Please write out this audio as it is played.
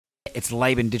It's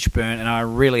Laban Ditchburn, and I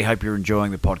really hope you're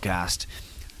enjoying the podcast.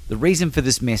 The reason for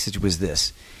this message was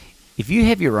this. If you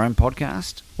have your own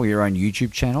podcast or your own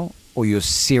YouTube channel, or you're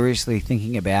seriously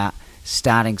thinking about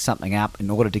starting something up in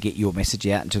order to get your message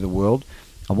out into the world,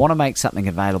 I want to make something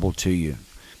available to you.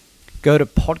 Go to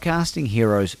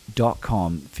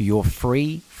podcastingheroes.com for your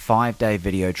free 5-day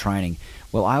video training.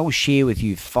 Well, I will share with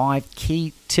you 5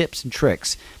 key tips and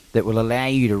tricks that will allow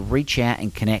you to reach out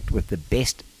and connect with the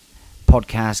best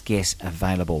podcast guests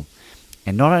available.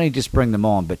 And not only just bring them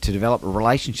on, but to develop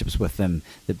relationships with them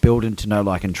that build into know,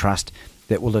 like, and trust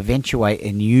that will eventuate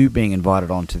in you being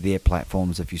invited onto their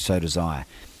platforms if you so desire.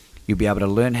 You'll be able to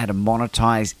learn how to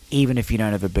monetize even if you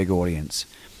don't have a big audience.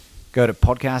 Go to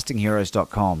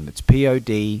podcastingheroes.com. It's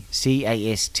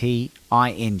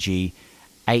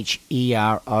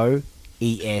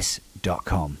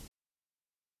podcastingheroes.com.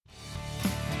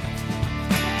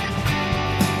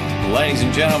 Ladies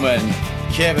and gentlemen,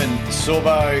 Kevin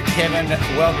Sorbo. Kevin,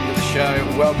 welcome to the show.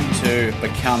 Welcome to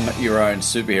Become Your Own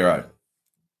Superhero.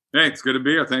 Hey, it's good to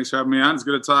be here. Thanks for having me on. It's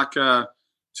good to talk to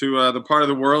the part of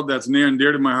the world that's near and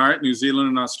dear to my heart. New Zealand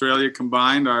and Australia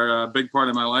combined are a big part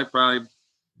of my life. Probably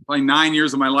 9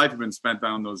 years of my life have been spent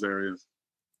down in those areas.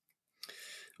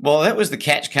 Well, that was the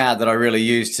catch card that I really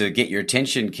used to get your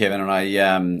attention, Kevin. And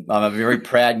I'm a very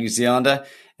proud New Zealander,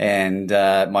 and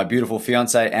my beautiful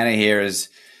fiance Anna here is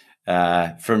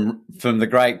from the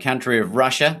great country of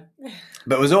Russia,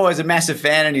 but was always a massive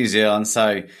fan of New Zealand.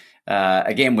 So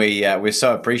again, we're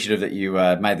so appreciative that you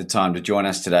made the time to join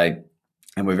us today,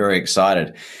 and we're very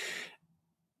excited.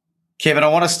 Kevin, I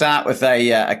want to start with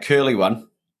a curly one.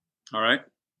 All right.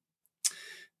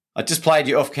 I just played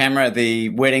you off camera the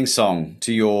wedding song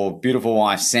to your beautiful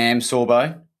wife, Sam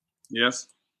Sorbo. Yes.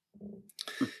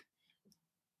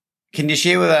 Can you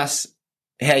share with us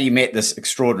how you met this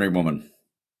extraordinary woman?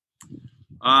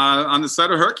 On the set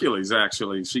of Hercules,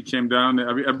 actually. She came down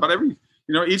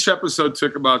each episode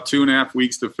took about 2.5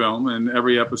 weeks to film, and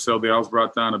every episode they always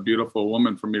brought down a beautiful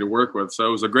woman for me to work with. So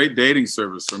it was a great dating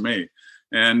service for me.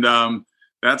 And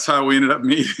that's how we ended up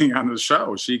meeting on the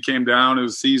show. She came down. It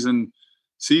was season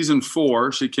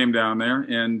 4. She came down there,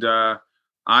 and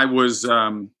I'm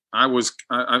a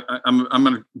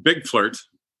big flirt.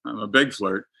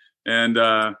 And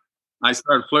I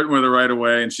started flirting with her right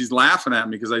away, and she's laughing at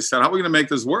me because I said, "How are we going to make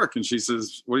this work?" And she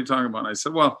says, "What are you talking about?" And I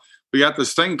said, "Well, we got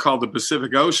this thing called the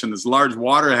Pacific Ocean, this large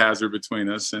water hazard between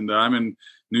us, and I'm in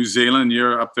New Zealand,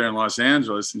 you're up there in Los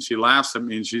Angeles." And she laughs at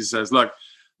me and she says, "Look,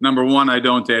 number one, I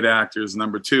don't date actors.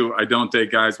 Number two, I don't date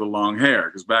guys with long hair,"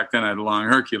 because back then I had long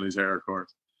Hercules hair, of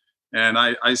course. And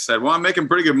I said, "Well, I'm making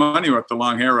pretty good money with the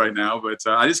long hair right now," but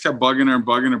I just kept bugging her.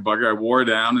 I wore her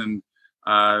down, and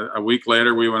a week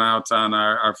later we went out on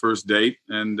our first date,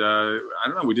 and I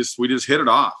don't know, we just hit it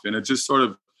off, and it just sort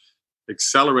of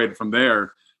accelerated from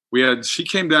there. She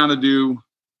came down to do,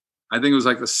 I think it was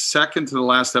like the second to the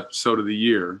last episode of the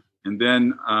year, and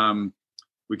then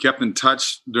we kept in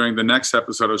touch during the next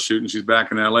episode I was shooting. She's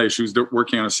back in LA. She was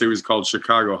working on a series called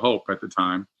Chicago Hope at the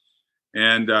time.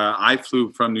 And I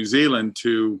flew from New Zealand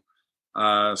to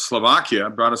Slovakia,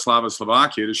 Bratislava,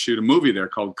 Slovakia, to shoot a movie there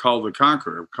called Kull the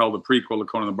Conqueror, called the prequel to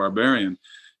Conan the Barbarian.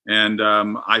 And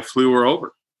I flew her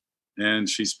over, and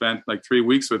she spent like 3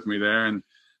 weeks with me there. And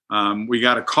we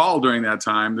got a call during that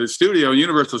time. The studio,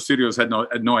 Universal Studios, had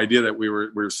no idea that we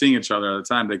were seeing each other at the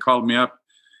time. They called me up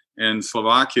in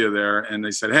Slovakia there, and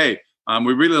they said, "Hey,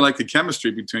 we really like the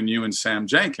chemistry between you and Sam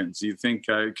Jenkins. Do you think,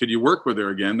 could you work with her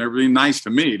again?" They're really nice to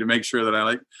me to make sure that I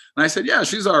like. And I said, "Yeah,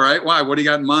 she's all right. Why? What do you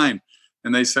got in mind?"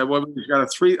 And they said, "Well, we've got a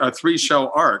three show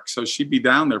arc. So she'd be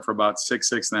down there for about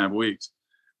 6.5 weeks."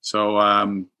 So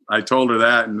I told her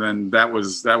that, and then that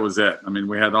was it. I mean,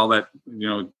 we had all that,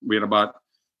 we had about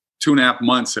 2.5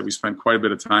 months that we spent quite a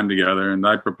bit of time together, and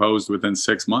I proposed within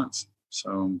 6 months.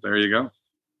 So there you go.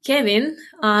 Kevin,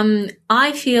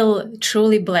 I feel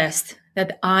truly blessed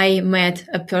that I met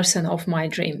a person of my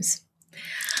dreams.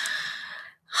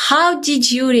 How did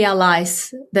you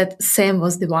realize that Sam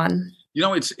was the one?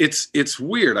 It's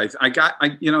weird. It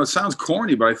sounds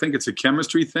corny, but I think it's a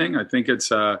chemistry thing. I think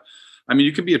it's,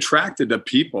 you can be attracted to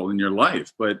people in your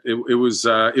life, but it was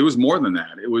more than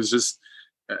that. It was just,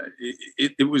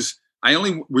 we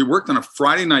worked on a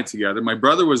Friday night together. My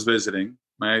brother was visiting.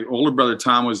 My older brother,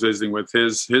 Tom, was visiting with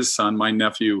his son, my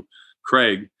nephew,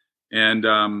 Craig. And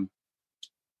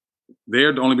they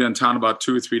had only been in town about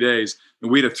 2 or 3 days.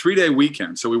 And we had a 3-day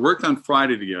weekend. So we worked on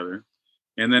Friday together.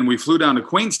 And then we flew down to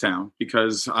Queenstown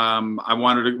because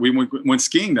we went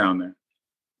skiing down there.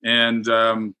 And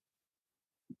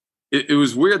it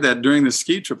was weird that during the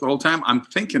ski trip, the whole time I'm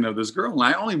thinking of this girl. And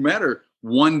I only met her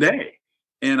one day.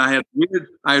 And I had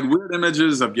weird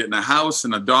images of getting a house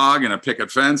and a dog and a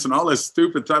picket fence and all this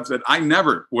stupid stuff that I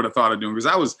never would have thought of doing,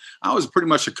 because I was pretty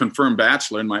much a confirmed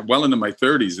bachelor well into my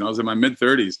 30s, and I was in my mid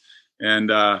 30s,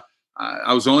 and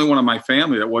I was the only one in my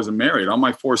family that wasn't married. All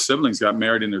my 4 siblings got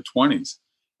married in their 20s.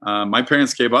 My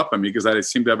parents gave up on me because I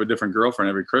seemed to have a different girlfriend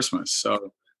every Christmas.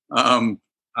 So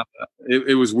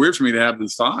it was weird for me to have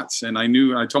these thoughts, and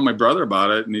I told my brother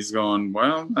about it, and he's going,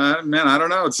 "Well, man, I don't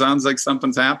know. It sounds like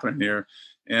something's happening here."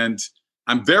 And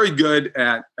I'm very good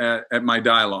at my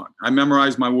dialogue. I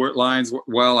memorize my word lines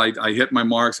well. I hit my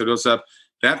marks. I do stuff.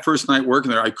 That first night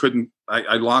working there,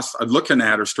 I lost. Looking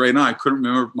at her straight on, I couldn't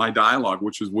remember my dialogue,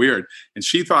 which was weird. And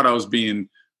she thought I was being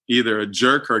either a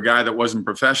jerk or a guy that wasn't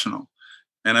professional.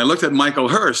 And I looked at Michael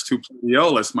Hurst, who played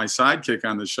Eolus, my sidekick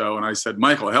on the show, and I said,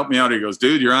 "Michael, help me out." He goes,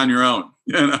 "Dude, you're on your own,"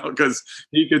 because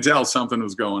he could tell something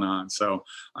was going on. So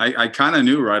I kind of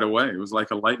knew right away. It was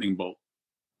like a lightning bolt.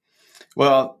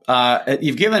 Well,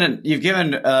 you've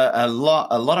given a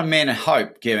lot of men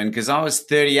hope, Kevin, because I was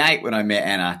 38 when I met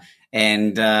Anna.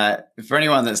 And for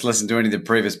anyone that's listened to any of the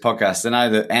previous podcasts, they know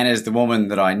that Anna is the woman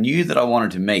that I knew that I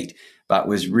wanted to meet, but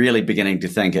was really beginning to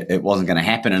think it wasn't going to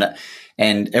happen.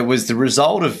 And it was the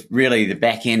result of really the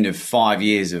back end of 5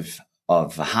 years of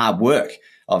hard work,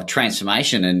 of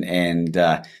transformation,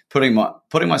 and putting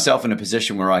myself in a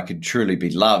position where I could truly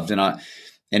be loved.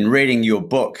 And reading your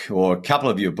book, or a couple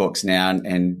of your books now,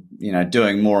 and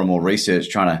doing more and more research,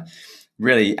 trying to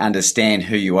really understand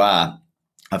who you are,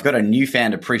 I've got a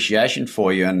newfound appreciation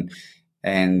for you.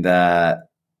 And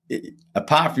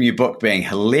apart from your book being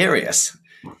hilarious,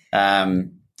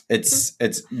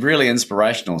 it's really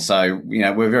inspirational. So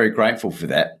we're very grateful for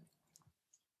that.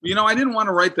 I didn't want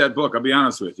to write that book. I'll be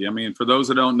honest with you. I mean, for those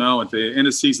that don't know, at the end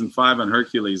of season 5 on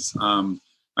Hercules,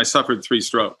 I suffered 3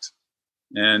 strokes,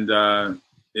 and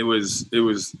it was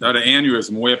out of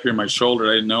aneurysm way up here in my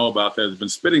shoulder. I didn't know about that. I'd been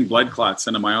spitting blood clots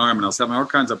into my arm, and I was having all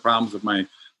kinds of problems with my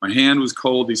hand was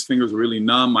cold. These fingers were really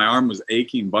numb. My arm was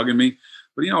aching, bugging me.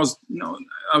 But I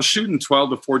was shooting 12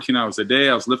 to 14 hours a day.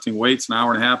 I was lifting weights an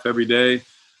hour and a half every day.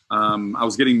 I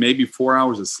was getting maybe 4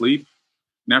 hours of sleep.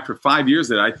 And after 5 years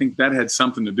of that, I think that had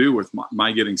something to do with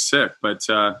my getting sick. But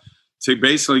to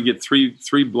basically get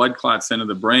three blood clots into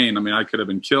the brain, I mean, I could have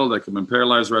been killed. I could have been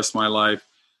paralyzed the rest of my life.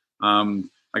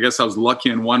 I guess I was lucky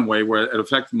in one way, where it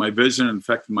affected my vision and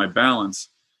affected my balance.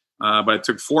 But it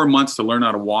took 4 months to learn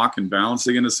how to walk and balance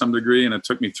again to some degree. And it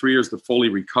took me 3 years to fully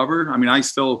recover. I mean, I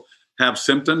still have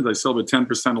symptoms. I still have a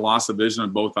 10% loss of vision in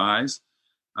both eyes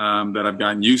that I've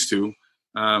gotten used to.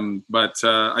 But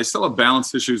I still have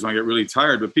balance issues when I get really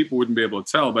tired, but people wouldn't be able to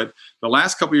tell. But the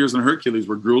last couple of years in Hercules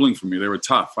were grueling for me. They were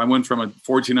tough. I went from a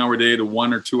 14-hour day to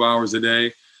 1 or 2 hours a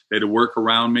day. They had to work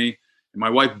around me. And my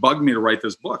wife bugged me to write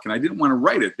this book, and I didn't want to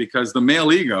write it because the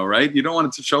male ego, right? You don't want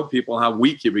it to show people how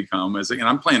weak you become. And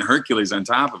I'm playing Hercules on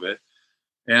top of it.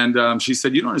 And she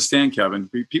said, "You don't understand, Kevin.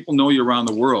 People know you around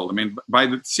the world." I mean, by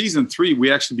the season 3,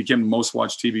 we actually became the most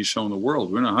watched TV show in the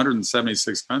world. We're in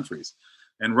 176 countries.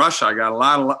 In Russia, I got a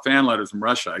lot of fan letters from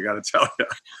Russia, I got to tell you.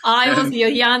 I was your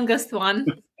youngest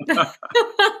one.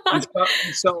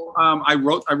 So I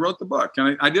wrote the book,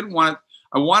 and I didn't want it.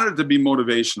 I wanted it to be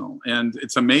motivational. And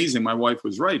it's amazing. My wife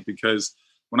was right, because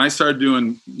when I started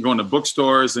going to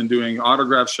bookstores and doing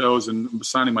autograph shows and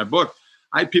signing my book,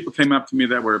 I had people came up to me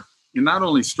that were not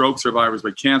only stroke survivors,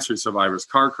 but cancer survivors,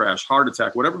 car crash, heart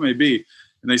attack, whatever it may be.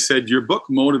 And they said, "Your book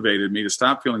motivated me to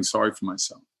stop feeling sorry for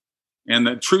myself." And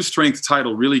the True Strength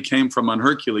title really came from on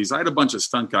Hercules. I had a bunch of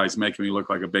stunt guys making me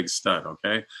look like a big stud,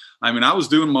 okay? I mean, I was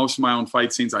doing most of my own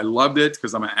fight scenes. I loved it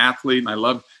because I'm an athlete, and I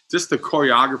loved just the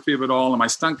choreography of it all. And my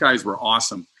stunt guys were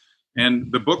awesome.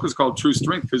 And the book was called True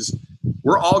Strength because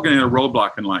we're all going to hit a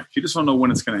roadblock in life. You just don't know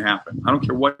when it's going to happen. I don't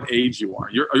care what age you are.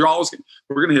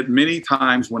 We're going to hit many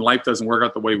times when life doesn't work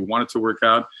out the way we want it to work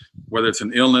out, whether it's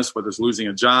an illness, whether it's losing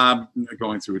a job,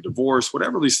 going through a divorce,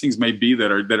 whatever these things may be that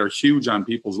are huge on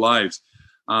people's lives.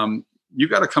 You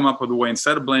got to come up with a way,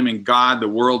 instead of blaming God, the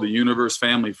world, the universe,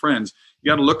 family, friends,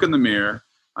 you got to look in the mirror.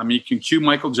 I mean, you can cue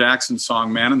Michael Jackson's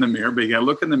song, Man in the Mirror, but you got to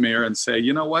look in the mirror and say,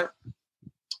 you know what?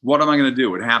 What am I going to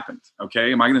do? It happened.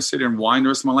 Okay. Am I going to sit here and whine the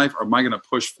rest of my life, or am I going to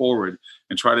push forward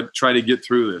and try to get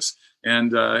through this?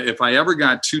 And if I ever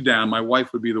got too down, my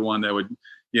wife would be the one that would,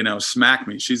 smack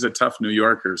me. She's a tough New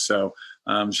Yorker. So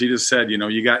she just said,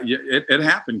 it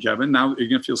happened, Kevin. Now you're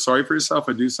going to feel sorry for yourself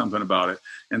or do something about it.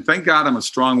 And thank God I'm a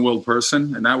strong-willed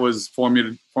person. And that was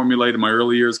formulated in my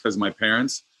early years because of my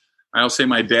parents. I'll say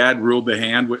my dad ruled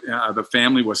the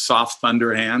family with soft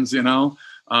thunder hands, He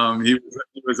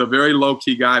was a very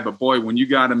low-key guy, but boy, when you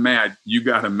got him mad, you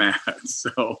got him mad.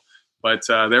 So, but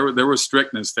there was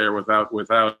strictness there without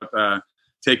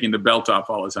taking the belt off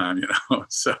all the time,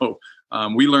 So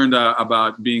we learned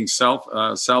about being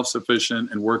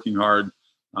self-sufficient and working hard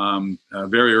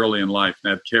very early in life.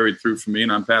 That carried through for me,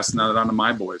 and I'm passing that on to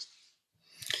my boys.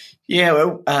 Yeah,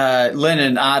 well, Lynn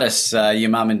and Artis, your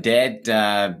mum and dad,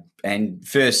 and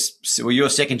you're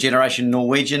second generation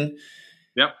Norwegian.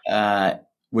 Yep.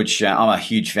 Which I'm a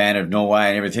huge fan of Norway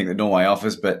and everything that Norway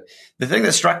offers. But the thing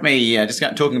that struck me, just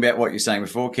talking about what you're saying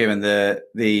before, Kevin,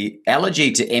 the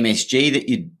allergy to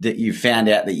MSG that you found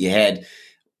out that you had,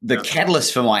 the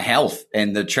catalyst for my health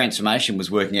and the transformation was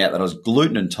working out that I was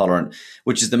gluten intolerant,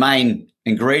 which is the main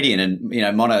ingredient in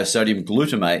monosodium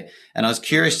glutamate. And I was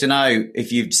curious to know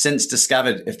if you've since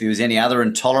discovered if there was any other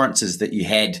intolerances that you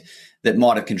had that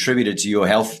might have contributed to your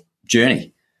health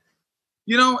journey.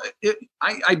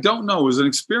 I don't know. It was an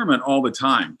experiment all the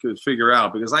time to figure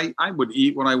out, because I would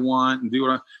eat what I want and do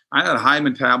what I had a high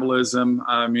metabolism.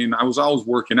 I mean, I was always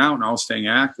working out and I was staying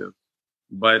active.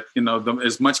 But,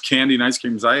 as much candy and ice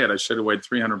cream as I had, I should have weighed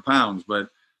 300 pounds. But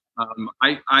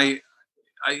the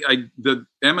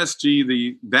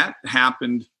MSG, that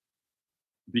happened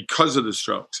because of the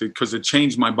strokes, because it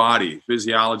changed my body,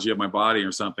 physiology of my body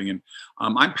or something. And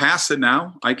I'm past it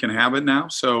now. I can have it now.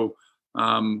 So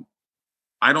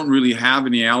I don't really have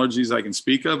any allergies I can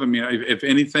speak of. I mean, if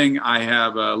anything, I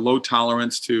have a low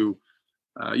tolerance to,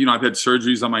 I've had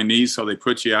surgeries on my knees, so they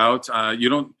put you out.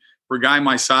 For a guy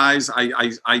my size,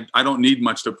 I don't need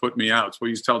much to put me out. So we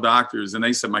used to tell doctors, and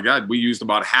they said, my God, we used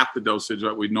about half the dosage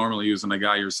that we'd normally use in a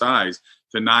guy your size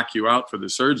to knock you out for the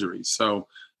surgery. So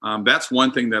that's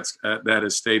one thing that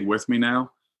has stayed with me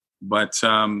now. But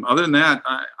other than that,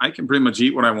 I can pretty much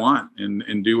eat what I want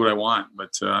and do what I want.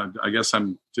 But I guess I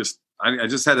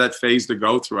just had that phase to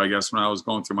go through, I guess, when I was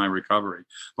going through my recovery.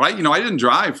 But I didn't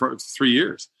drive for 3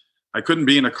 years. I couldn't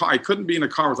be in a car. I couldn't be in a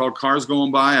car with all cars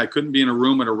going by. I couldn't be in a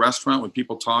room at a restaurant with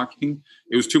people talking.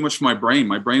 It was too much for my brain.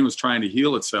 My brain was trying to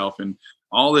heal itself, and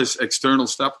all this external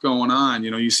stuff going on.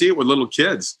 You see it with little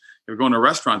kids. They're going to a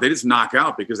restaurant. They just knock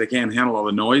out because they can't handle all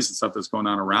the noise and stuff that's going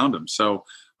on around them. So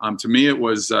to me, it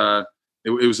was a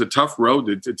tough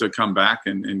road to come back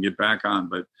and get back on.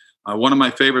 But one of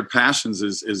my favorite passions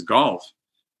is golf.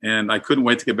 And I couldn't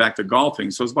wait to get back to golfing.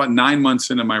 So it was about 9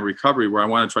 months into my recovery where I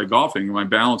wanted to try golfing. And my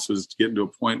balance was getting to a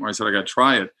point where I said, I got to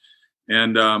try it.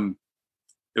 And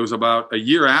it was about a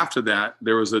year after that,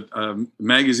 there was a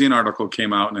magazine article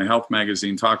came out in a health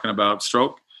magazine talking about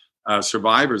stroke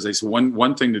survivors. They said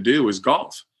one thing to do is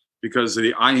golf, because of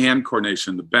the eye-hand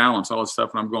coordination, the balance, all this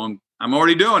stuff. And I'm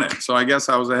already doing it. So I guess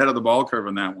I was ahead of the ball curve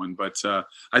on that one. But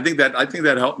I think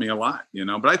that helped me a lot,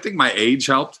 But I think my age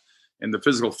helped. And the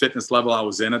physical fitness level I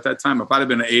was in at that time. If I'd have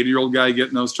been an 80-year-old guy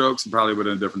getting those strokes, it probably would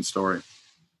have been a different story.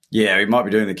 Yeah, we might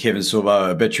be doing the Kevin Sorbo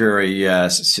obituary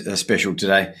special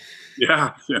today.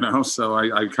 Yeah, so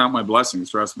I count my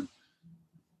blessings, trust me.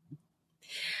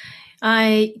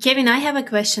 Kevin, I have a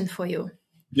question for you.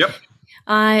 Yep.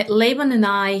 Laban and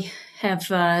I have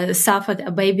suffered a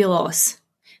baby loss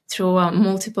through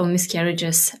multiple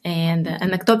miscarriages and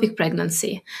an ectopic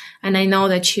pregnancy. And I know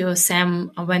that you,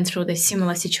 Sam, went through the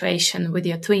similar situation with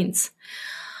your twins.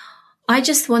 I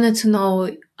just wanted to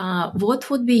know what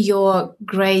would be your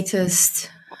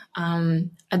greatest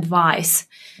advice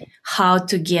how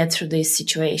to get through this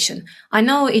situation. I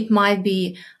know it might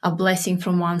be a blessing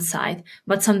from one side,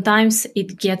 but sometimes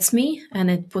it gets me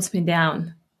and it puts me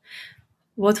down.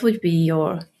 What would be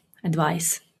your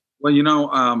advice? Well,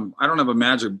 I don't have a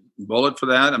magic bullet for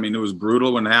that. I mean, it was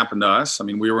brutal when it happened to us. I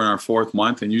mean, we were in our 4th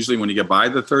month, and usually when you get by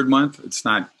the 3rd month, it's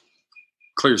not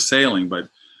clear sailing. But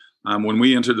when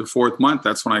we entered the 4th month,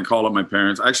 that's when I called up my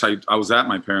parents. Actually, I was at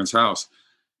my parents' house,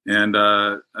 and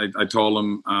I told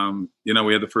them,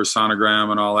 we had the first sonogram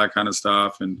and all that kind of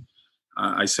stuff. And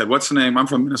I said, "What's the name?" I'm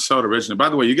from Minnesota originally. By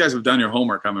the way, you guys have done your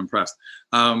homework. I'm impressed.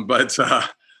 But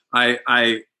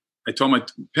I told my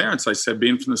parents, I said,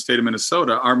 being from the state of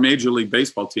Minnesota, our Major League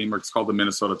Baseball team is called the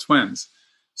Minnesota Twins.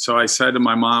 So I said to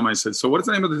my mom, I said, "So what is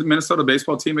the name of the Minnesota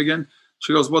baseball team again?"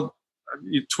 She goes, "Well,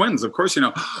 you twins, of course,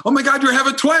 Oh my God, you're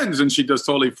having twins." And she just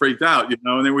totally freaked out,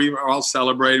 And then we were all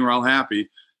celebrating, we're all happy.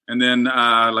 And then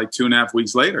like 2.5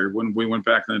 weeks later, when we went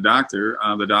back to the doctor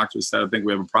said, "I think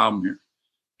we have a problem here."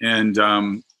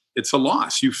 And it's a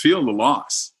loss. You feel the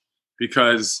loss,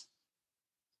 because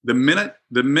the minute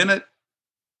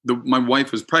my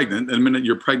wife is pregnant, and the minute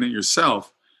you're pregnant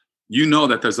yourself,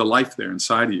 that there's a life there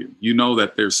inside of you.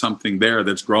 That there's something there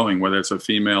that's growing, whether it's a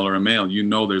female or a male.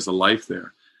 There's a life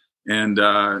there. And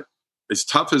as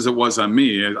tough as it was on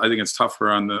me, I think it's tougher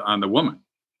on the woman.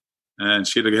 And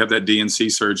she had to have that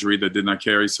DNC surgery, that did not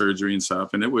carry surgery and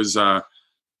stuff. And it was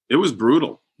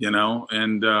brutal,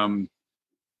 And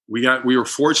we were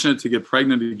fortunate to get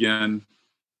pregnant again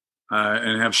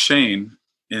and have Shane.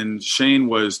 And Shane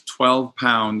was 12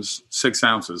 pounds, 6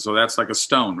 ounces. So that's like a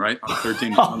stone, right? On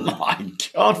 13 pounds. Oh, my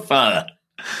God, Father.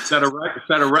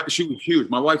 She was huge.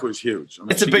 My wife was huge. I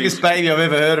mean, it's the biggest baby I've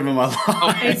ever heard of in my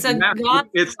life.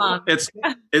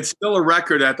 It's still a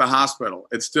record at the hospital.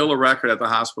 It's still a record at the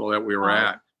hospital that we were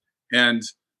at. And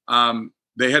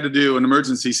they had to do an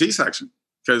emergency C-section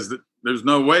because there's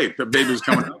no way the baby was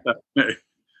coming out that way.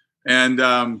 And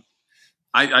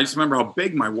I just remember how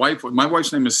big my wife was. My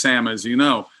wife's name is Sam, as you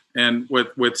know. And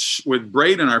with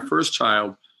Braden, our first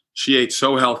child, she ate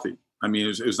so healthy. I mean,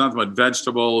 it was nothing but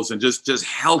vegetables and just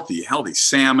healthy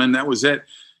salmon. That was it.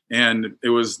 And it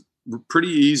was pretty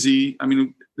easy. I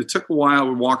mean, it took a while.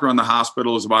 We walked around the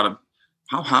hospital. It was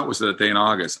how hot was it that day in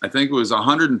August? I think it was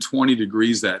 120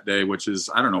 degrees that day, which is,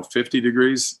 50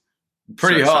 degrees.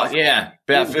 Pretty hot, yeah.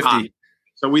 About 50. Hot.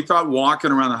 So we thought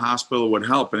walking around the hospital would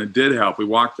help, and it did help. We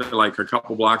walked like a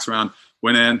couple blocks around,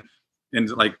 went in, and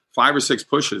like 5 or 6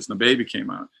 pushes, and the baby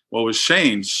came out. Well, with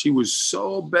Shane, she was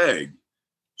so big.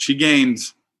 She gained,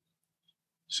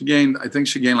 I think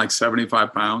she gained like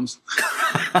 75 pounds.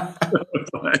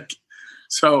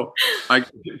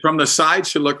 From the side,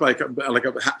 she looked like a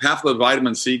half of the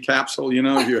vitamin C capsule, you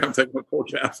know, if you have to take a full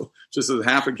capsule, just as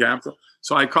half a capsule.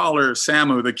 So I call her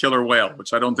Samu, the killer whale,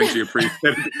 which I don't think she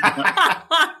appreciated.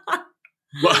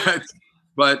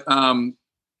 but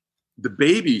the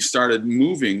baby started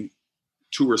moving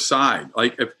to her side.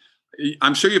 Like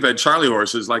I'm sure you've had Charlie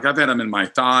horses. Like I've had them in my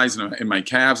thighs and in my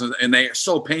calves, and they are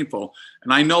so painful.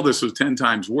 And I know this was 10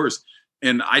 times worse.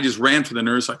 And I just ran for the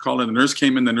nurse. I called her. The nurse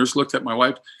came in. The nurse looked at my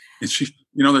wife, and she,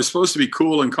 you know, they're supposed to be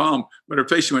cool and calm, but her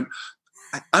face, she went,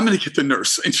 I'm going to get the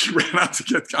nurse. And she ran out to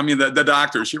get, the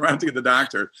doctor. She ran out to get the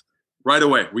doctor right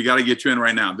away. We got to get you in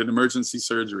right now. Did emergency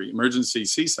surgery, emergency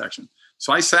C-section.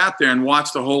 So I sat there and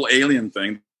watched the whole alien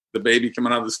thing, the baby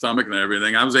coming out of the stomach and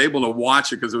everything. I was able to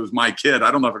watch it because it was my kid. I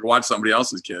don't know if I could watch somebody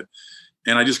else's kid.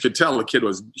 And I just could tell the kid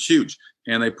was huge.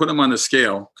 And they put him on the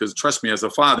scale because, trust me, as a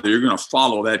father, you're going to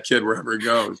follow that kid wherever he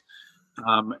goes.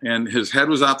 And his head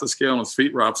was off the scale and his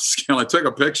feet were off the scale. I took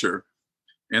a picture,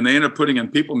 and they ended up putting in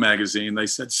People magazine. They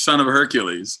said, son of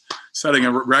Hercules, setting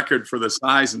a record for the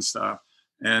size and stuff.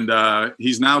 And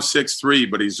he's now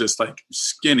 6'3", but he's just like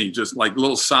skinny, just like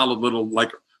little solid little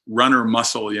like runner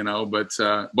muscle, you know. But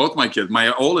both my kids,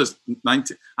 my oldest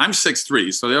 19, I'm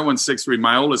 6'3", so the other one's 6'3".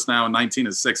 My oldest now 19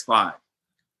 is 6'5".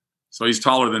 So he's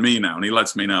taller than me now, and he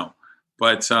lets me know.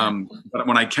 But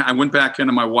when I went back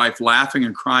into my wife laughing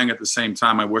and crying at the same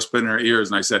time, I whispered in her ears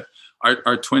and I said,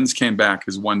 our twins came back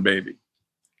as one baby.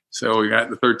 So we got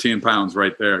the 13 pounds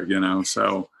right there, you know.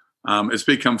 So it's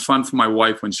become fun for my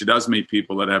wife when she does meet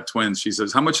people that have twins. She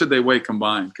says, how much did they weigh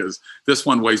combined? Because this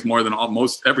one weighs more than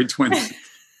almost every twin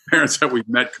parents that we've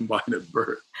met combined at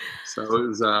birth. So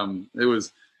it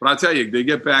was, but I'll tell you, to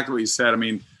get back to what you said, I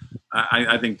mean,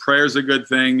 I think prayer is a good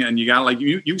thing. And you got to, like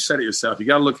you said it yourself, you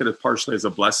got to look at it partially as a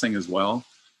blessing as well,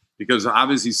 because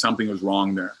obviously something was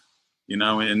wrong there, you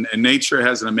know, and nature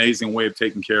has an amazing way of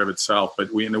taking care of itself.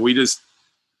 But we just,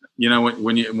 you know,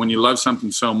 when you love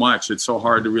something so much, it's so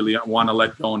hard to really want to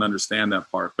let go and understand that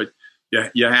part. But yeah,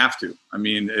 you have to. I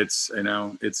mean, it's, you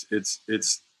know,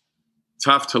 it's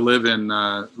tough to live in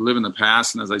the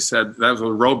past. And as I said, that was a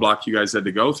roadblock you guys had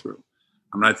to go through.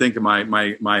 I mean, I think of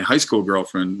my high school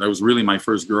girlfriend. That was really my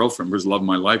first girlfriend. First love of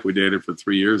my life. We dated for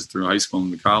 3 years through high school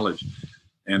and college.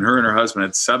 And her husband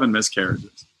had 7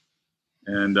 miscarriages.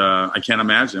 And I can't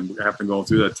imagine having to go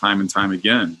through that time and time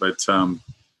again. But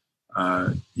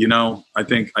you know, I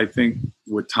think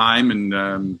with time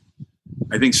and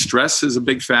I think stress is a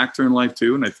big factor in life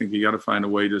too. And I think you got to find a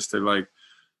way just to, like,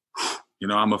 you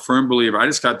know, I'm a firm believer. I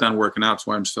just got done working out,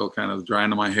 so I'm still kind of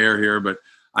drying my hair here, but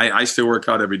I still work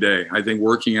out every day. I think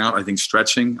working out, I think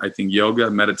stretching, I think yoga,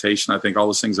 meditation, I think all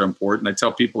those things are important. I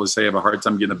tell people to say I have a hard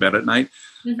time getting to bed at night.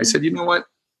 Mm-hmm. I said, you know what?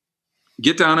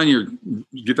 Get down on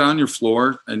your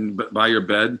floor and by your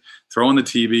bed, throw on the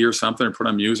TV or something, or put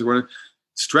on music or whatever.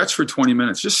 Stretch for 20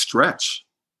 minutes. Just stretch.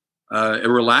 It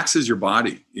relaxes your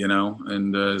body, you know,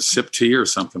 and sip tea or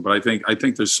something. But I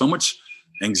think there's so much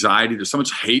anxiety. There's so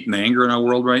much hate and anger in our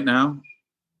world right now.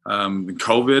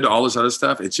 COVID, all this other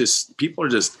stuff. It's just people are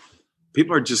just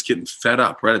getting fed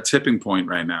up. We're at a tipping point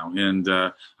right now, and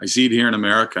I see it here in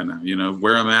America now. You know,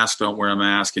 wear a mask, don't wear a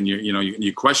mask, and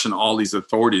you question all these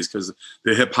authorities because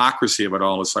the hypocrisy of it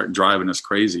all is starting driving us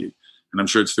crazy. And I'm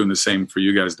sure it's doing the same for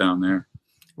you guys down there.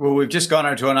 Well, we've just gone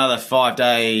into another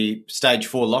 5-day stage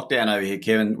 4 lockdown over here,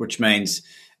 Kevin, which means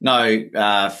no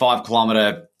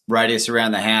 5-kilometre radius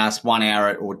around the house, 1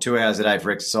 hour or 2 hours a day for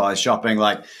exercise, shopping.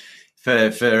 Like,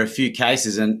 for a few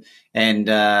cases, and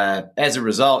as a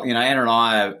result, Anna and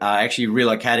I are actually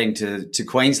relocating to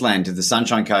Queensland, to the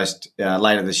Sunshine Coast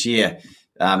later this year.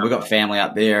 We've got family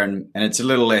up there, and it's a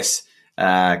little less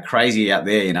crazy out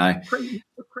there, You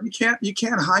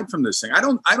can't hide from this thing.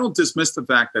 I don't dismiss the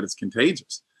fact that it's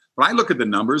contagious, but I look at the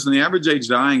numbers, and the average age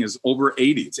dying is over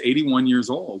 80. It's 81 years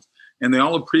old, and they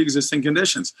all have pre-existing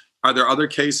conditions. Are there other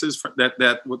cases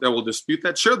that will dispute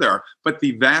that? Sure, there are. But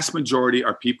the vast majority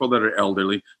are people that are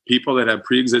elderly, people that have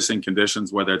pre-existing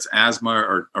conditions, whether it's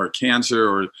asthma or cancer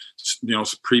or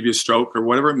previous stroke or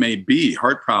whatever it may be,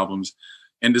 heart problems.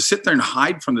 And to sit there and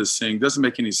hide from this thing doesn't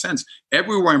make any sense.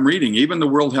 Everywhere I'm reading, even the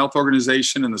World Health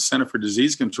Organization and the Center for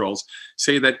Disease Controls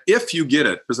say that if you get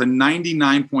it, there's a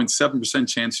 99.7%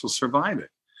 chance you'll survive it.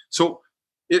 So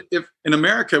if in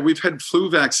America, we've had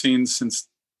flu vaccines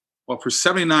for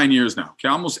 79 years now,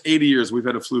 almost 80 years, we've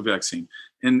had a flu vaccine.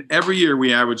 And every year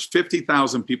we average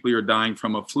 50,000 people who are dying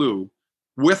from a flu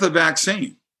with a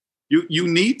vaccine. You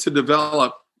need to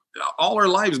develop, all our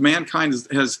lives, mankind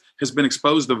has been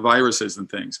exposed to viruses and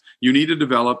things. You need to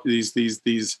develop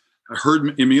these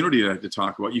herd immunity that I have to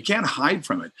talk about. You can't hide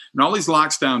from it. And all these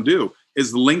lockdowns do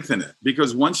is lengthen it,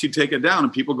 because once you take it down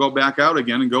and people go back out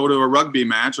again and go to a rugby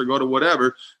match or go to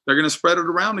whatever, they're going to spread it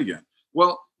around again.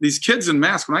 Well, these kids in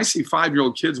masks, when I see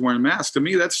 5-year-old kids wearing masks, to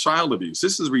me, that's child abuse.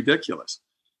 This is ridiculous.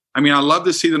 I mean, I love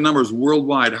to see the numbers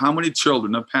worldwide. How many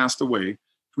children have passed away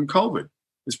from COVID?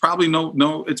 It's probably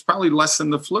it's probably less than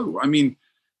the flu. I mean,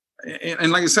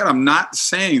 and like I said, I'm not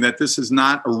saying that this is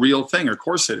not a real thing. Of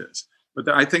course it is. But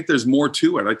I think there's more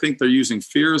to it. I think they're using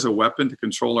fear as a weapon to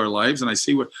control our lives. And I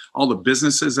see what all the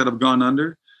businesses that have gone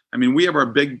under. I mean, we have our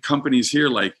big companies here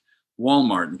like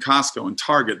Walmart and Costco and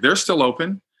Target. They're still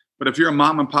open. But if you're a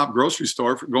mom and pop grocery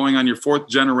store going on your 4th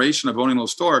generation of owning a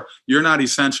store, you're not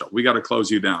essential. We got to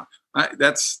close you down.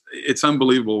 It's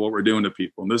unbelievable what we're doing to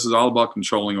people. And this is all about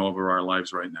controlling over our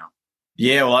lives right now.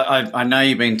 Yeah, well, I know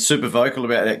you've been super vocal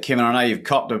about that, Kim, and I know you've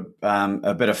copped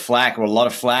a bit of flack, or a lot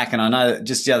of flack. And I know that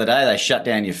just the other day they shut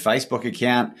down your Facebook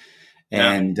account.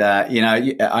 And,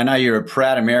 I know you're a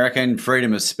proud American,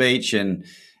 freedom of speech. And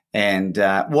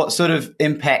what sort of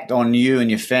impact on you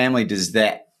and your family does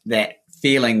that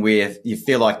feeling where you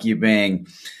feel like you're being,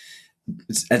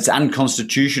 it's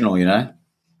unconstitutional,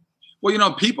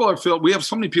 Well, people are filled. We have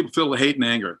so many people filled with hate and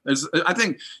anger. I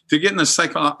think to get in the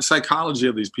psychology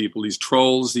of these people, these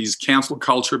trolls, these cancel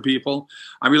culture people,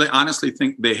 I really honestly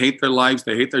think they hate their lives.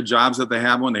 They hate their jobs that they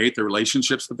have one. They hate their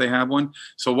relationships that they have one.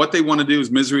 So what they want to do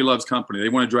is misery loves company. They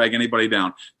want to drag anybody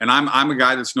down. And I'm a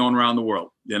guy that's known around the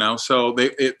world, So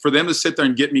for them to sit there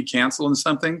and get me canceled in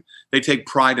something, they take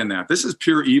pride in that. This is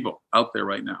pure evil out there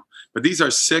right now. But these are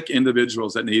sick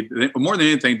individuals that more than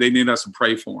anything, they need us to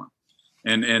pray for them.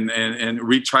 And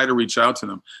try to reach out to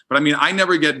them. But I mean,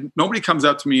 nobody comes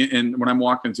up to me when I'm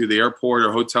walking through the airport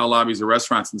or hotel lobbies or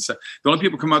restaurants and say, the only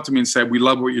people come up to me and say, we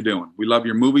love what you're doing. We love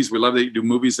your movies. We love that you do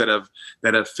movies that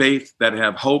have faith, that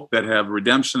have hope, that have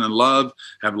redemption and love,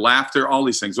 have laughter, all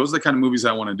these things. Those are the kind of movies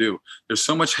I want to do. There's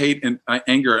so much hate and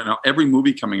anger in every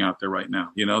movie coming out there right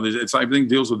now. Everything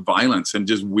deals with violence and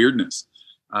just weirdness.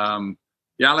 I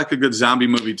like a good zombie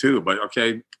movie too, but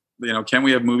okay. Can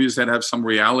we have movies that have some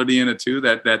reality in it too?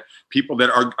 That people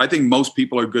that are, I think most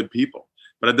people are good people,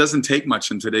 but it doesn't take much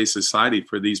in today's society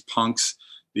for these punks,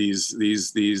 these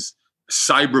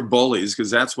cyber bullies,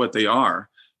 because that's what they are,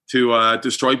 to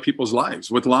destroy people's lives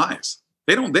with lies.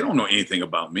 They don't know anything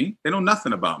about me. They know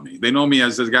nothing about me. They know me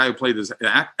as this guy who played this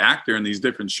actor in these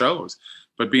different shows,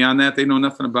 but beyond that, they know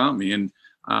nothing about me. And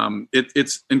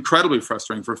it's incredibly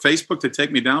frustrating for Facebook to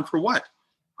take me down for what?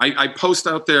 I post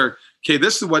out there, okay,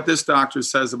 this is what this doctor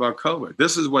says about COVID.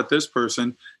 This is what this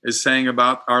person is saying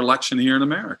about our election here in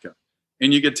America.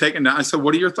 And you get taken down. I said,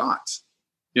 what are your thoughts?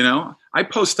 I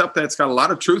post stuff that's got a lot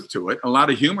of truth to it, a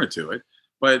lot of humor to it.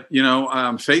 But,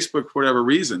 Facebook, for whatever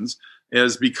reasons,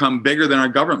 has become bigger than our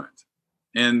government.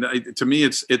 And to me,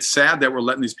 it's sad that we're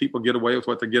letting these people get away with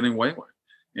what they're getting away with.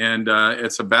 And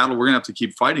it's a battle we're going to have to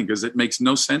keep fighting, because it makes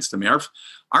no sense to me.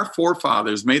 Our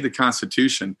forefathers made the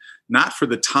Constitution not for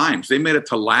the times. They made it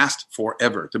to last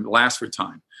forever, to last for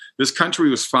time. This country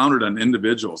was founded on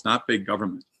individuals, not big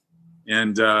government.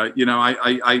 And,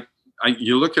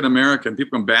 you look at America and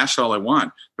people can bash all they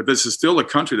want, but this is still a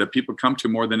country that people come to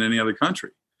more than any other country.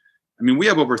 I mean, we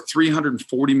have over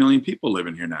 340 million people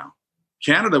living here now.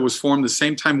 Canada was formed the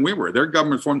same time we were. Their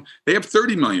government formed, they have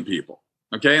 30 million people.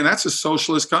 Okay, and that's a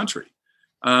socialist country.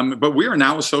 But we are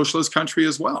now a socialist country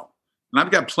as well. And I've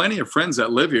got plenty of friends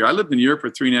that live here. I lived in Europe for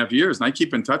 3.5 years, and I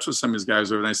keep in touch with some of these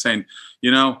guys over there saying,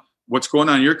 what's going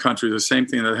on in your country is the same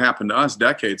thing that happened to us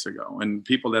decades ago. And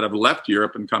people that have left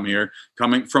Europe and come here,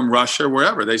 coming from Russia,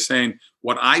 wherever, they're saying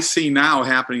what I see now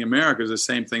happening in America is the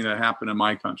same thing that happened in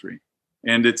my country.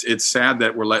 And it's sad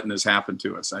that we're letting this happen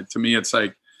to us. To me, it's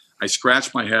like I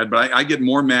scratch my head, but I get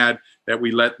more mad that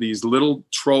we let these little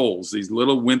trolls, these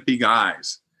little wimpy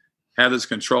guys have this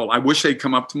control. I wish they'd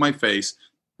come up to my face,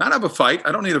 not have a fight.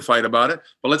 I don't need a fight about it,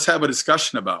 but let's have a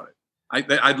discussion about it.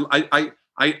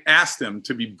 I asked them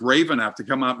to be brave enough to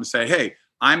come up and say, hey,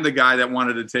 I'm the guy that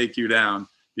wanted to take you down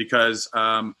because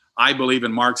I believe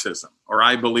in Marxism or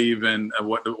I believe in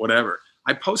whatever.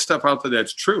 I post stuff out there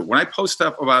that's true. When I post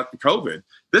stuff about COVID,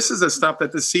 this is the stuff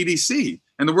that the CDC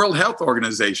and the World Health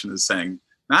Organization is saying,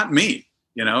 not me.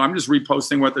 I'm just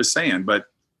reposting what they're saying. But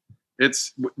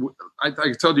I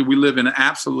told you, we live in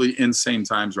absolutely insane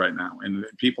times right now. And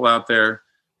people out there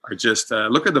are just,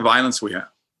 look at the violence we have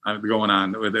going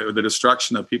on, with the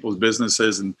destruction of people's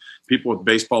businesses and people with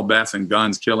baseball bats and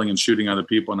guns killing and shooting other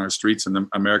people in our streets in the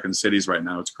American cities right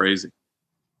now. It's crazy.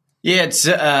 Yeah, it's.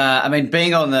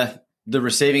 Being on the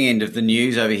receiving end of the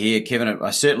news over here, Kevin, I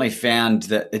certainly found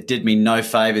that it did me no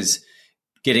favors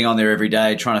getting on there every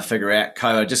day trying to figure out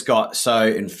COVID. I just got so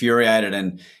infuriated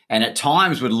and at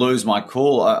times would lose my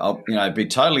cool. I'll be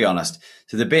totally honest.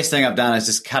 So the best thing I've done is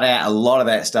just cut out a lot of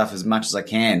that stuff as much as I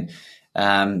can.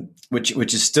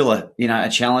 Which is still a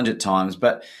challenge at times.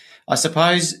 But I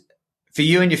suppose for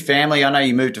you and your family, I know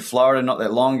you moved to Florida not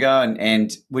that long ago,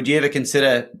 and would you ever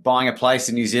consider buying a place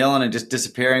in New Zealand and just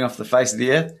disappearing off the face of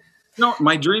the earth?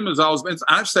 My dream has always been,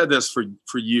 I've said this for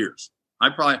years.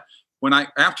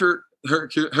 After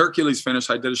Hercules finished,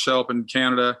 I did a show up in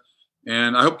Canada,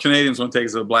 and I hope Canadians won't take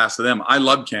us a blast to them. I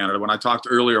love Canada. When I talked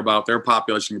earlier about their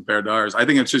population compared to ours, I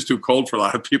think it's just too cold for a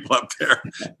lot of people up there.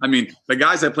 I mean, the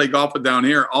guys I play golf with down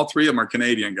here, all three of them are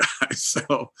Canadian guys.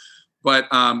 But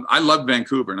I love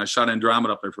Vancouver, and I shot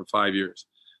Andromeda up there for 5 years.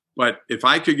 But if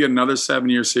I could get another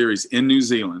 7-year series in New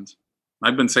Zealand,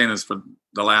 I've been saying this for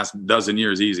the last dozen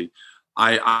years, easy.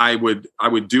 I would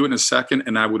do it in a second,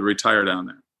 and I would retire down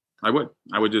there. I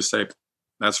would just say,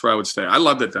 that's where I would stay. I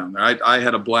loved it down there. I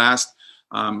had a blast.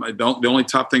 The only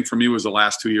tough thing for me was the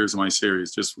last 2 years of my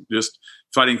series, just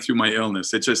fighting through my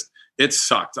illness. It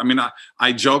sucked. I mean,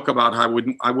 I joke about how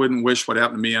I wouldn't wish what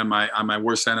happened to me on my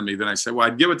worst enemy. Then I said, well,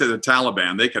 I'd give it to the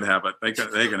Taliban. They could have it. They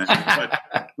can have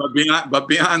it. But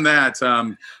beyond that,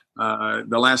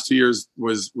 the last 2 years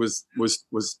was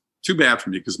too bad for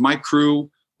me because my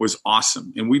crew was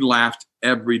awesome and we laughed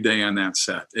every day on that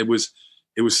set. It was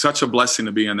such a blessing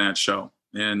to be on that show.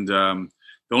 And the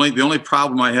only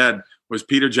problem I had was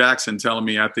Peter Jackson telling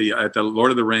me at the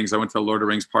Lord of the Rings. I went to the Lord of the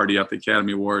Rings party at the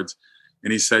Academy Awards,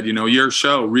 and he said, your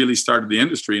show really started the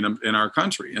industry in our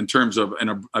country in terms of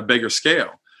a bigger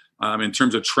scale, in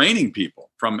terms of training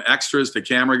people from extras to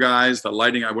camera guys to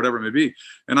lighting, whatever it may be.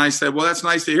 And I said, well, that's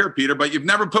nice to hear, Peter, but you've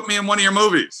never put me in one of your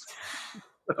movies.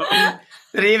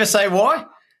 Did he ever say why?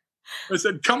 I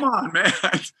said, come on, man.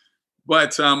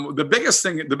 But the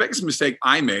biggest mistake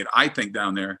I made, I think,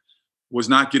 down there was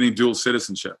not getting dual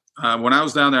citizenship. When I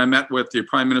was down there, I met with the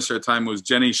prime minister at the time, was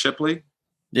Jenny Shipley.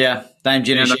 Yeah, Dame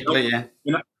Jenny Shipley, yeah.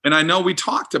 And I know we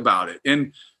talked about it.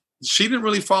 And she didn't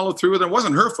really follow through with it. It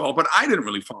wasn't her fault, but I didn't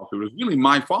really follow through. It was really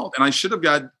my fault. And I should have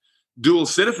got dual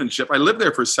citizenship. I lived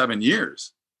there for 7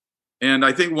 years. And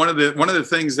I think one of the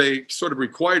things they sort of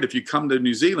required, if you come to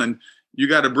New Zealand, you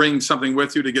got to bring something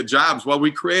with you to get jobs. Well,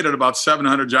 we created about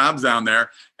 700 jobs down there.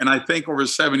 And I think over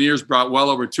 7 years brought well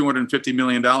over $250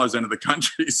 million into the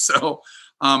country. So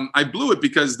I blew it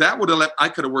because that would have I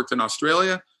could have worked in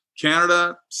Australia,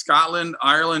 Canada, Scotland,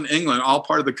 Ireland, England, all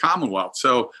part of the Commonwealth.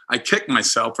 So I kicked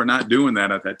myself for not doing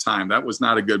that at that time. That was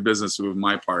not a good business move on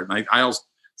my part. And I'll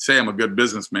say I'm a good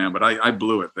businessman, but I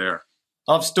blew it there.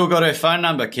 I've still got her phone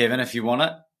number, Kevin, if you want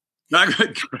it.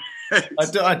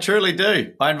 I truly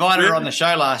do. I invited her on the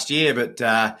show last year,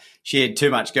 but she had too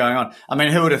much going on. I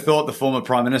mean, who would have thought the former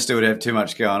Prime Minister would have too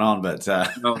much going on? But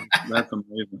no, that's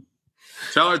amazing.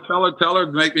 Tell her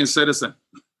to make me a citizen.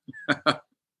 I'm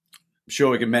sure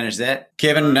we can manage that.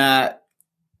 Kevin,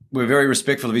 we're very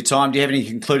respectful of your time. Do you have any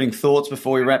concluding thoughts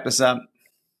before we wrap this up?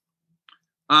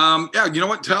 Yeah, you know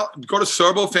what? Go to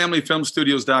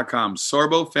SorboFamilyFilmStudios.com.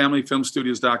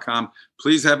 SorboFamilyFilmStudios.com.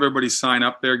 Please have everybody sign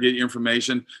up there, get your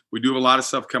information. We do have a lot of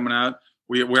stuff coming out.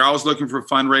 We're always looking for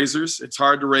fundraisers. It's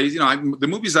hard to raise. The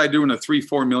movies I do in the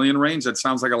 3-4 million range, that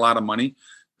sounds like a lot of money.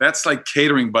 That's like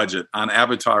catering budget on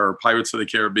Avatar or Pirates of the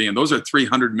Caribbean. Those are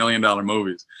 $300 million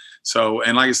movies. So,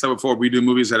 and like I said before, we do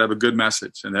movies that have a good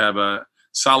message and have a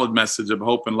solid message of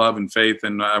hope and love and faith.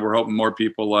 And we're hoping more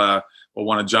people will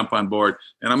want to jump on board.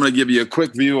 And I'm going to give you a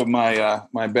quick view of my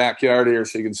my backyard here,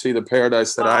 so you can see the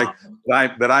paradise that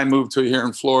I moved to here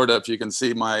in Florida. If you can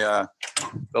see my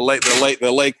the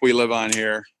lake we live on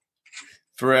here.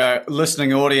 For our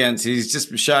listening audience, he's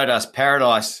just showed us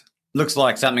paradise. Looks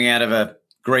like something out of a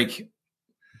Greek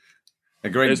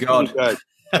god.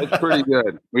 It's pretty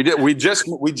good. We just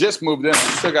moved in. We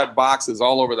still got boxes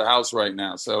all over the house right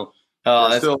now. So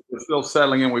we're still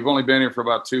settling in. We've only been here for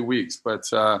about 2 weeks, but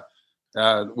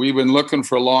we've been looking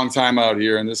for a long time out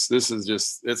here, and this is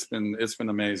just it's been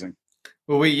amazing.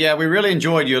 Well, we really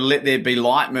enjoyed your Let There Be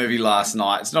Light movie last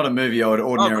night. It's not a movie I would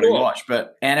ordinarily watch,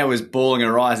 but Anna was bawling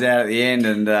her eyes out at the end,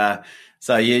 and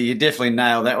so you definitely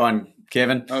nailed that one,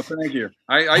 Kevin. Oh, thank you.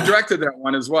 I directed that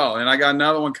one as well, and I got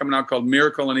another one coming out called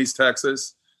Miracle in East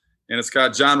Texas. And it's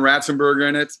got John Ratzenberger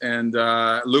in it, and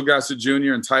Lou Gossett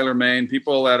Jr. and Tyler Mane.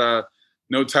 People that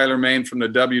know Tyler Mane from the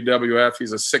WWF.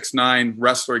 He's a 6'9"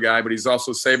 wrestler guy, but he's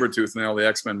also Sabretooth in all the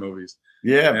X-Men movies.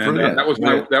 Yeah, and that was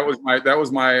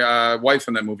my wife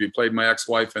in that movie. Played my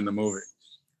ex-wife in the movie.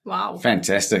 Wow,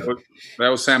 fantastic! That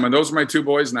was Sam, and those are my two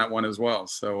boys in that one as well.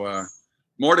 So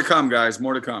more to come, guys.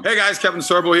 More to come. Hey guys, Kevin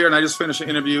Sorbo here, and I just finished an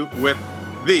interview with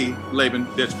the Laban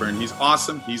Ditchburn. He's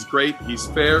awesome. He's great. He's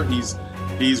fair. He's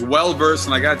well-versed,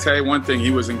 and I got to tell you one thing,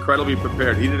 he was incredibly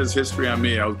prepared. He did his history on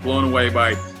me. I was blown away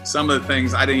by some of the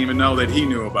things I didn't even know that he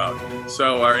knew about,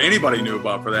 or anybody knew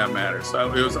about for that matter.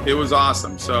 So it was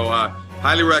awesome. So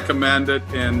highly recommend it,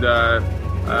 and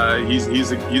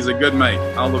he's a good mate.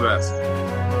 All the best.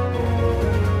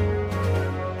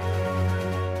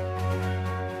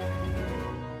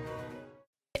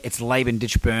 It's Laban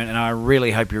Ditchburn, and I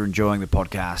really hope you're enjoying the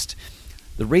podcast.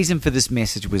 The reason for this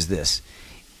message was this.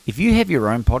 If you have your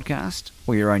own podcast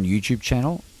or your own YouTube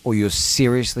channel, or you're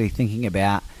seriously thinking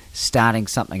about starting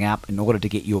something up in order to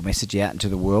get your message out into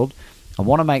the world, I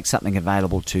want to make something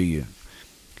available to you.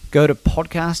 Go to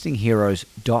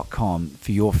podcastingheroes.com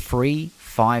for your free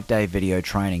 5-day video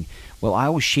training. Well, I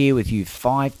will share with you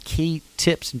 5 key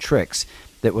tips and tricks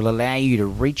that will allow you to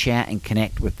reach out and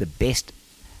connect with the best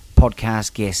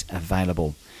podcast guests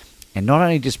available. And not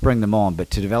only just bring them on, but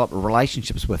to develop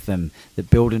relationships with them that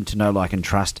build into know, like, and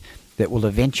trust that will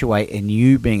eventuate in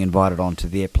you being invited onto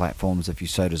their platforms if you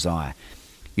so desire.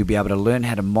 You'll be able to learn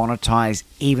how to monetize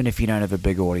even if you don't have a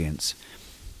big audience.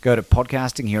 Go to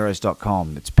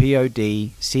podcastingheroes.com. It's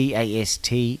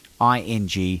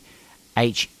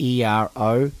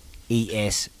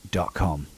podcastingheroes.com.